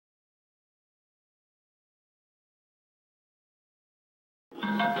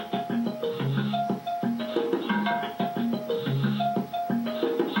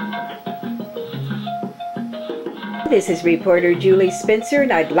This is reporter Julie Spencer,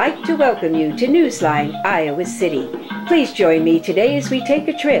 and I'd like to welcome you to Newsline Iowa City. Please join me today as we take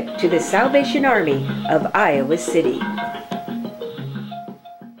a trip to the Salvation Army of Iowa City.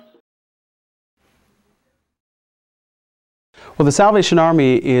 Well, the Salvation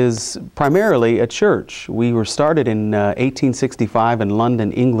Army is primarily a church. We were started in 1865 in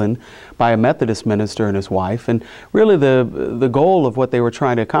London, England, by a Methodist minister and his wife. And really the goal of what they were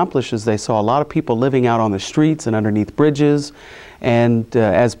trying to accomplish is they saw a lot of people living out on the streets and underneath bridges. And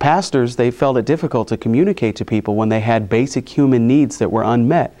as pastors, they felt it difficult to communicate to people when they had basic human needs that were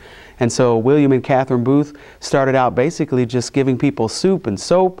unmet. And so William and Catherine Booth started out basically just giving people soup and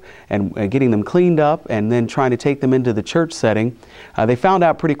soap and getting them cleaned up and then trying to take them into the church setting. They found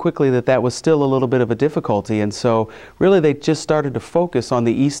out pretty quickly that that was still a little bit of a difficulty, and so really they just started to focus on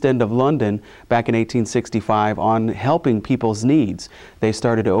the East End of London back in 1865 on helping people's needs. They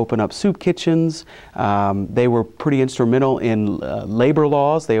started to open up soup kitchens. They were pretty instrumental in labor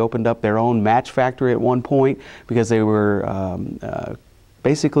laws. They opened up their own match factory at one point because they were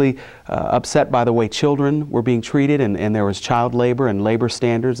basically upset by the way children were being treated, and there was child labor and labor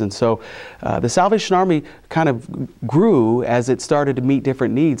standards. And so the Salvation Army kind of grew as it started to meet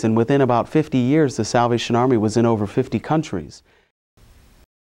different needs, and within about 50 years the Salvation Army was in over 50 countries.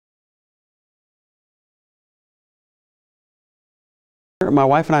 My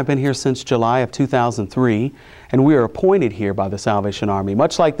wife and I have been here since July of 2003, and we are appointed here by the Salvation Army.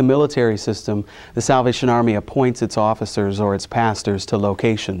 Much like the military system, the Salvation Army appoints its officers or its pastors to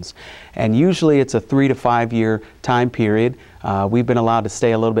locations. And usually it's a 3 to 5 year time period. We've been allowed to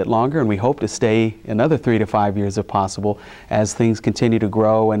stay a little bit longer, and we hope to stay another 3 to 5 years if possible as things continue to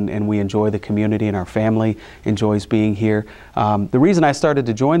grow and we enjoy the community and our family enjoys being here. The reason I started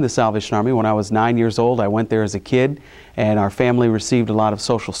to join the Salvation Army when I was 9 years old, I went there as a kid, and our family received a lot of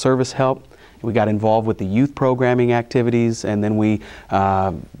social service help. We got involved with the youth programming activities, and then we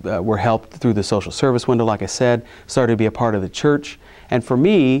were helped through the social service window, like I said, started to be a part of the church. And for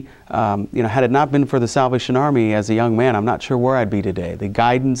me, had it not been for the Salvation Army as a young man, I'm not sure where I'd be today. The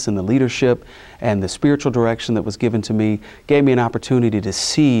guidance and the leadership and the spiritual direction that was given to me gave me an opportunity to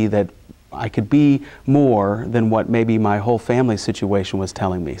see that I could be more than what maybe my whole family situation was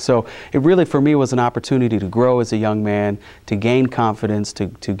telling me. So it really, for me, was an opportunity to grow as a young man, to gain confidence, to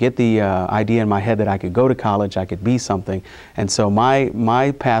get the idea in my head that I could go to college, I could be something. And so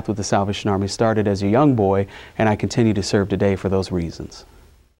my path with the Salvation Army started as a young boy, and I continue to serve today for those reasons.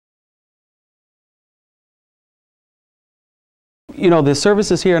 You know, the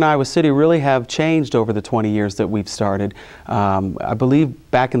services here in Iowa City really have changed over the 20 years that we've started. I believe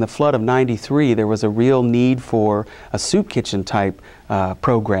back in the flood of '93, there was a real need for a soup kitchen type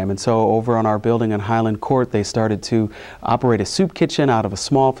program. And so over on our building on Highland Court, they started to operate a soup kitchen out of a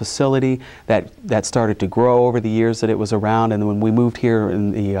small facility that started to grow over the years that it was around. And when we moved here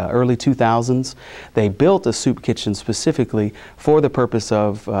in the early 2000s, they built a soup kitchen specifically for the purpose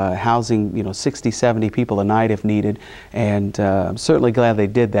of housing, 60, 70 people a night if needed. And I'm certainly glad they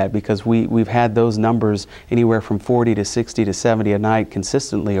did that, because we've had those numbers anywhere from 40 to 60 to 70 a night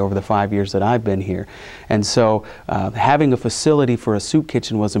consistently over the 5 years that I've been here. And so having a facility for a soup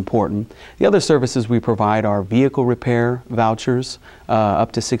kitchen was important. The other services we provide are vehicle repair vouchers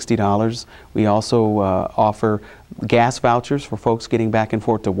up to $60. We also offer gas vouchers for folks getting back and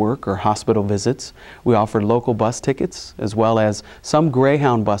forth to work or hospital visits. We offer local bus tickets, as well as some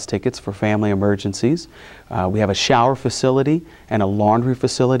Greyhound bus tickets for family emergencies. We have a shower facility and a laundry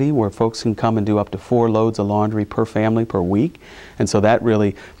facility where folks can come and do up to 4 loads of laundry per family per week. And so that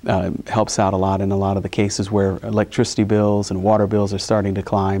really helps out a lot in a lot of the cases where electricity bills and water bills are starting to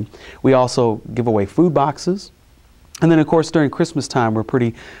climb. We also give away food boxes. And then, of course, during Christmas time, we're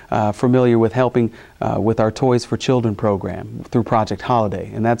pretty familiar with helping with our Toys for Children program through Project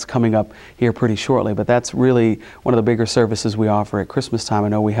Holiday. And that's coming up here pretty shortly. But that's really one of the bigger services we offer at Christmas time. I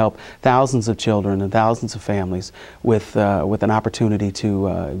know we help thousands of children and thousands of families with an opportunity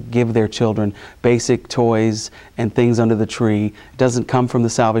to give their children basic toys and things under the tree. It doesn't come from the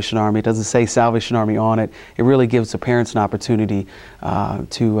Salvation Army. It doesn't say Salvation Army on it. It really gives the parents an opportunity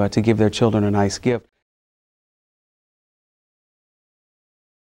to give their children a nice gift.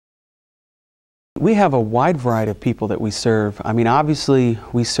 We have a wide variety of people that we serve. I mean, obviously,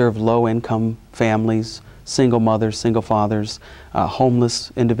 we serve low-income families, single mothers, single fathers,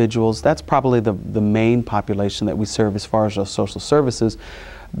 homeless individuals. That's probably the main population that we serve as far as our social services.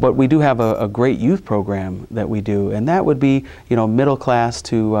 But we do have a great youth program that we do, and that would be, you know, middle class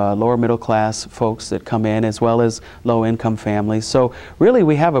to lower middle class folks that come in, as well as low income families. So really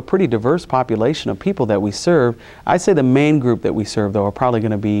we have a pretty diverse population of people that we serve. I'd say the main group that we serve, though, are probably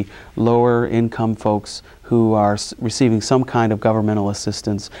going to be lower income folks who are receiving some kind of governmental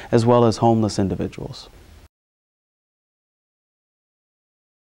assistance, as well as homeless individuals.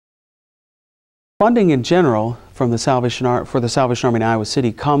 Funding in general from the Salvation Army in Iowa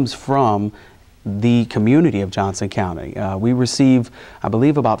City comes from the community of Johnson County. We receive, I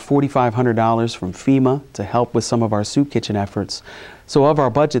believe, about $4,500 from FEMA to help with some of our soup kitchen efforts. So of our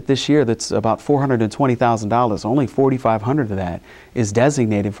budget this year, that's about $420,000, only $4,500 of that is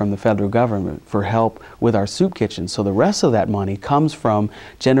designated from the federal government for help with our soup kitchen. So the rest of that money comes from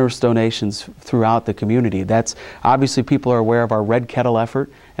generous donations throughout the community. That's obviously, people are aware of our Red Kettle effort,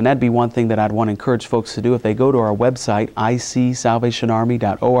 and that'd be one thing that I'd want to encourage folks to do. If they go to our website,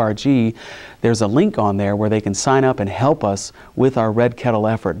 icsalvationarmy.org, there's a link on there where they can sign up and help us with our Red Kettle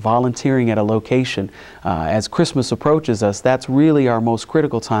effort, volunteering at a location. As Christmas approaches us, that's really our most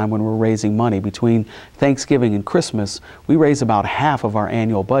critical time when we're raising money. Between Thanksgiving and Christmas, we raise about half of our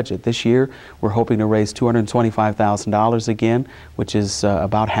annual budget. This year, we're hoping to raise $225,000 again, which is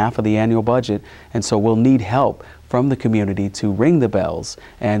about half of the annual budget, and so we'll need help from the community to ring the bells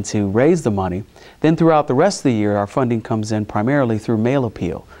and to raise the money. Then throughout the rest of the year, our funding comes in primarily through mail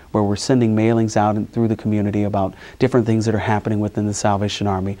appeal, where we're sending mailings out through the community about different things that are happening within the Salvation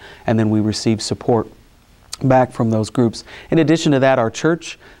Army, and then we receive support back from those groups. In addition to that, our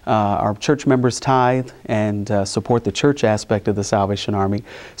church members tithe and support the church aspect of the Salvation Army.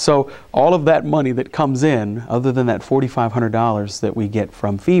 So all of that money that comes in, other than that $4,500 that we get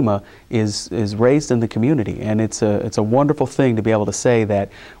from FEMA, is raised in the community. And it's a wonderful thing to be able to say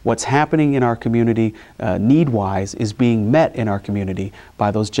that what's happening in our community need-wise is being met in our community by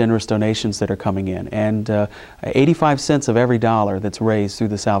those generous donations that are coming in. And 85 cents of every dollar that's raised through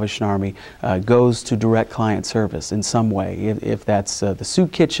the Salvation Army goes to direct client service in some way. If that's the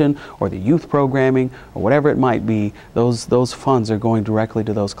soup kitchen or the youth programming or whatever it might be, those funds are going directly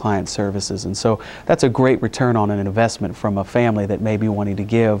to those client services. And so that's a great return on an investment from a family that may be wanting to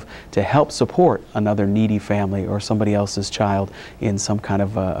give to help support another needy family or somebody else's child in some kind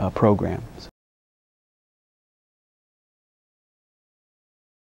of a program.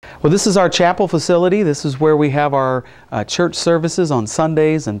 Well, this is our chapel facility. This is where we have our church services on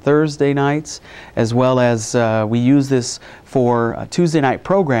Sundays and Thursday nights, as well as we use this for Tuesday night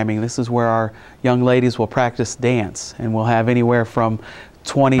programming. This is where our young ladies will practice dance, and we'll have anywhere from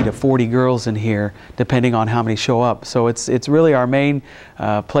 20 to 40 girls in here, depending on how many show up. So it's really our main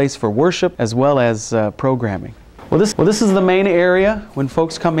place for worship as well as programming. Well, this is the main area. When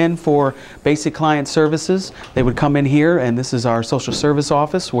folks come in for basic client services, they would come in here, and this is our social service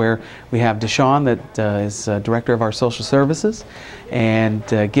office, where we have Deshawn that is director of our social services, and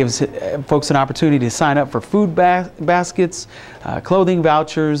gives folks an opportunity to sign up for food baskets, clothing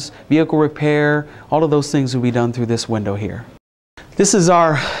vouchers, vehicle repair. All of those things will be done through this window here. This is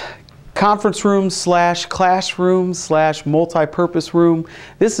our conference room slash classroom slash multi-purpose room.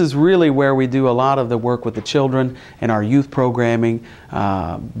 This is really where we do a lot of the work with the children and our youth programming.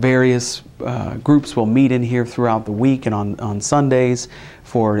 Various groups will meet in here throughout the week and on Sundays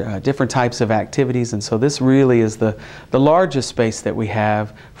for different types of activities. And so this really is the largest space that we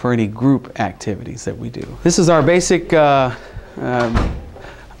have for any group activities that we do. This is our basic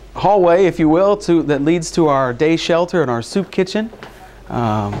hallway, if you will, that leads to our day shelter and our soup kitchen.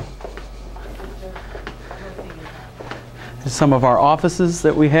 Some of our offices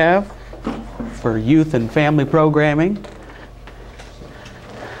that we have for youth and family programming.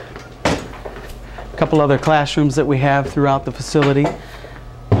 A couple other classrooms that we have throughout the facility.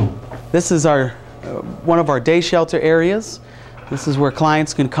 This is one of our day shelter areas. This is where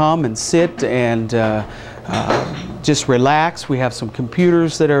clients can come and sit and just relax. We have some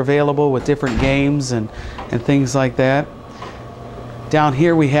computers that are available with different games and things like that. Down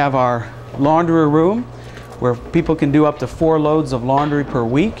here we have our laundry room, where people can do up to 4 loads of laundry per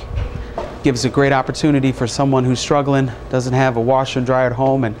week. Gives a great opportunity for someone who's struggling, doesn't have a washer and dryer at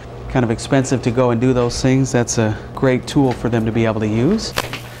home, and kind of expensive to go and do those things. That's a great tool for them to be able to use.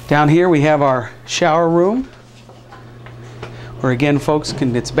 Down here we have our shower room, where again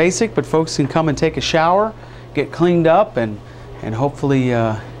it's basic, but folks can come and take a shower, get cleaned up, and hopefully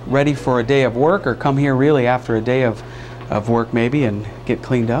ready for a day of work, or come here really after a day of work maybe and get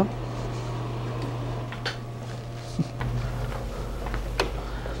cleaned up.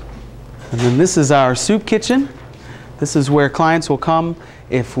 And then this is our soup kitchen. This is where clients will come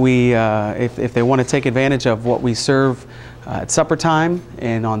if they want to take advantage of what we serve at supper time,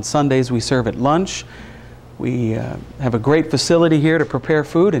 and on Sundays we serve at lunch. We have a great facility here to prepare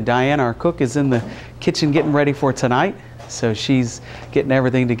food, and Diane, our cook, is in the kitchen getting ready for tonight. So she's getting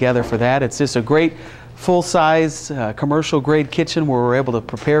everything together for that. It's just a great full-size commercial-grade kitchen where we're able to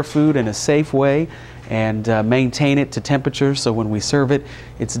prepare food in a safe way and maintain it to temperature, so when we serve it,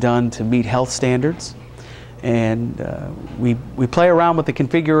 it's done to meet health standards. And we play around with the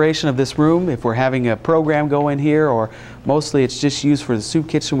configuration of this room. If we're having a program go in here, or mostly it's just used for the soup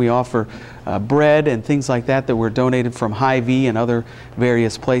kitchen, we offer bread and things like that that were donated from Hy-Vee and other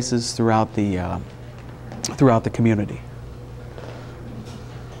various places throughout the community.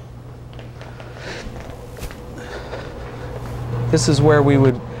 This is where we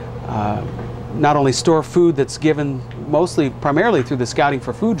would not only store food that's given primarily through the Scouting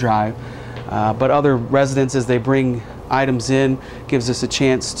for Food drive, but other residents, as they bring items in, gives us a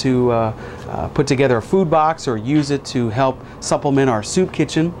chance to put together a food box or use it to help supplement our soup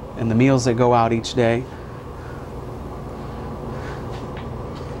kitchen and the meals that go out each day.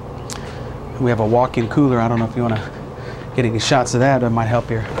 We have a walk-in cooler. I don't know if you want to get any shots of that. That might help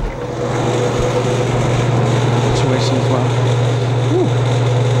your situation as well. Whew.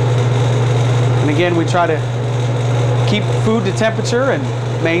 And again, we try to keep food to temperature and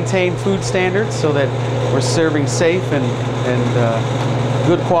maintain food standards so that we're serving safe and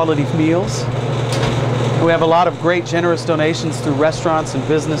good quality meals. We have a lot of great generous donations through restaurants and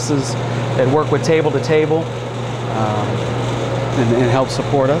businesses that work with Table to Table and help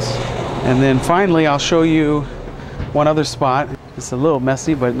support us. And then finally, I'll show you one other spot. It's a little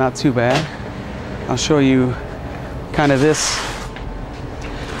messy, but not too bad. I'll show you kind of this.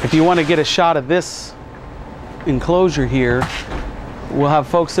 If you want to get a shot of this enclosure here, we'll have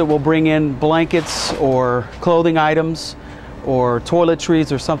folks that will bring in blankets or clothing items or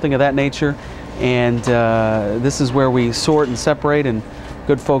toiletries or something of that nature. And this is where we sort and separate, and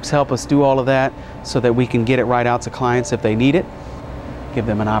good folks help us do all of that so that we can get it right out to clients if they need it. Give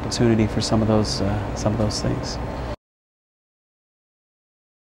them an opportunity for some of those things.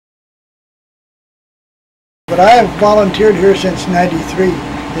 But I have volunteered here since '93,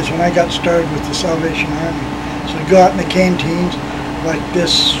 is when I got started with the Salvation Army. So I go out in the canteens, like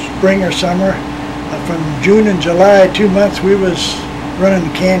this spring or summer, from June and July, 2 months we was running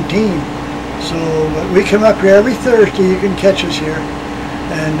the canteen. So we come up here every Thursday. You can catch us here,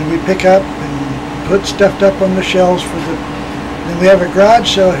 and we pick up and put stuff up on the shelves for the. Then we have a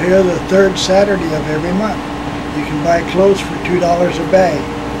garage sale here the third Saturday of every month. You can buy clothes for $2 a bag.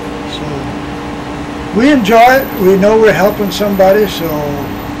 So we enjoy it. We know we're helping somebody, so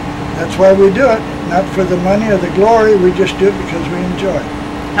that's why we do it. Not for the money or the glory. We just do it because we enjoy it.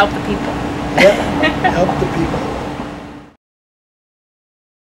 Help the people. Yeah, help the people.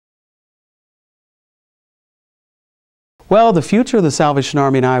 Well, the future of the Salvation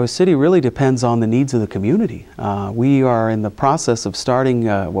Army in Iowa City really depends on the needs of the community. We are in the process of starting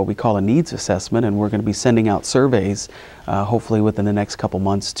what we call a needs assessment, and we're going to be sending out surveys hopefully within the next couple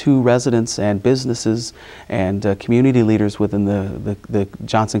months to residents and businesses and community leaders within the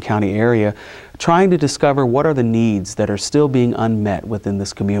Johnson County area, trying to discover what are the needs that are still being unmet within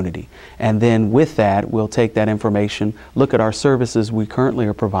this community. And then with that, we'll take that information, look at our services we currently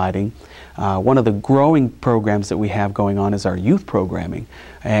are providing. One of the growing programs that we have going on is our youth programming.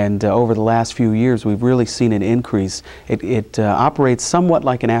 And over the last few years, we've really seen an increase. It operates somewhat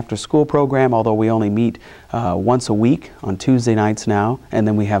like an after-school program, although we only meet once a week on Tuesday nights now, and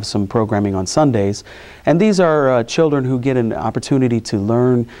then we have some programming on Sundays. And these are children who get an opportunity to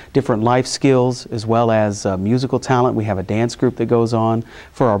learn different life skills as well as musical talent. We have a dance group that goes on.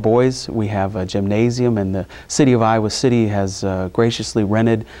 For our boys, we have a gymnasium, and the City of Iowa City has graciously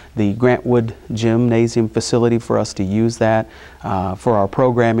rented the Grantwood Gymnasium facility for us to use that for our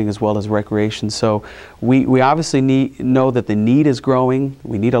programming as well as recreation. So we obviously know that the need is growing.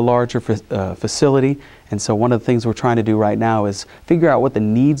 We need a larger facility. And so one of the things we're trying to do right now is figure out what the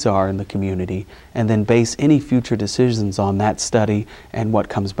needs are in the community and then base any future decisions on that study and what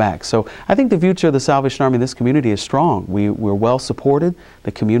comes back. So I think the future of the Salvation Army in this community is strong. We're well supported.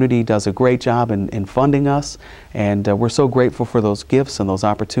 The community does a great job in funding us, and we're so grateful for those gifts and those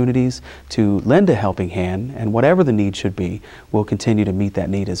opportunities to lend a helping hand, and whatever the need should be, we'll continue to meet that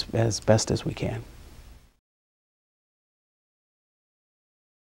need as best as we can.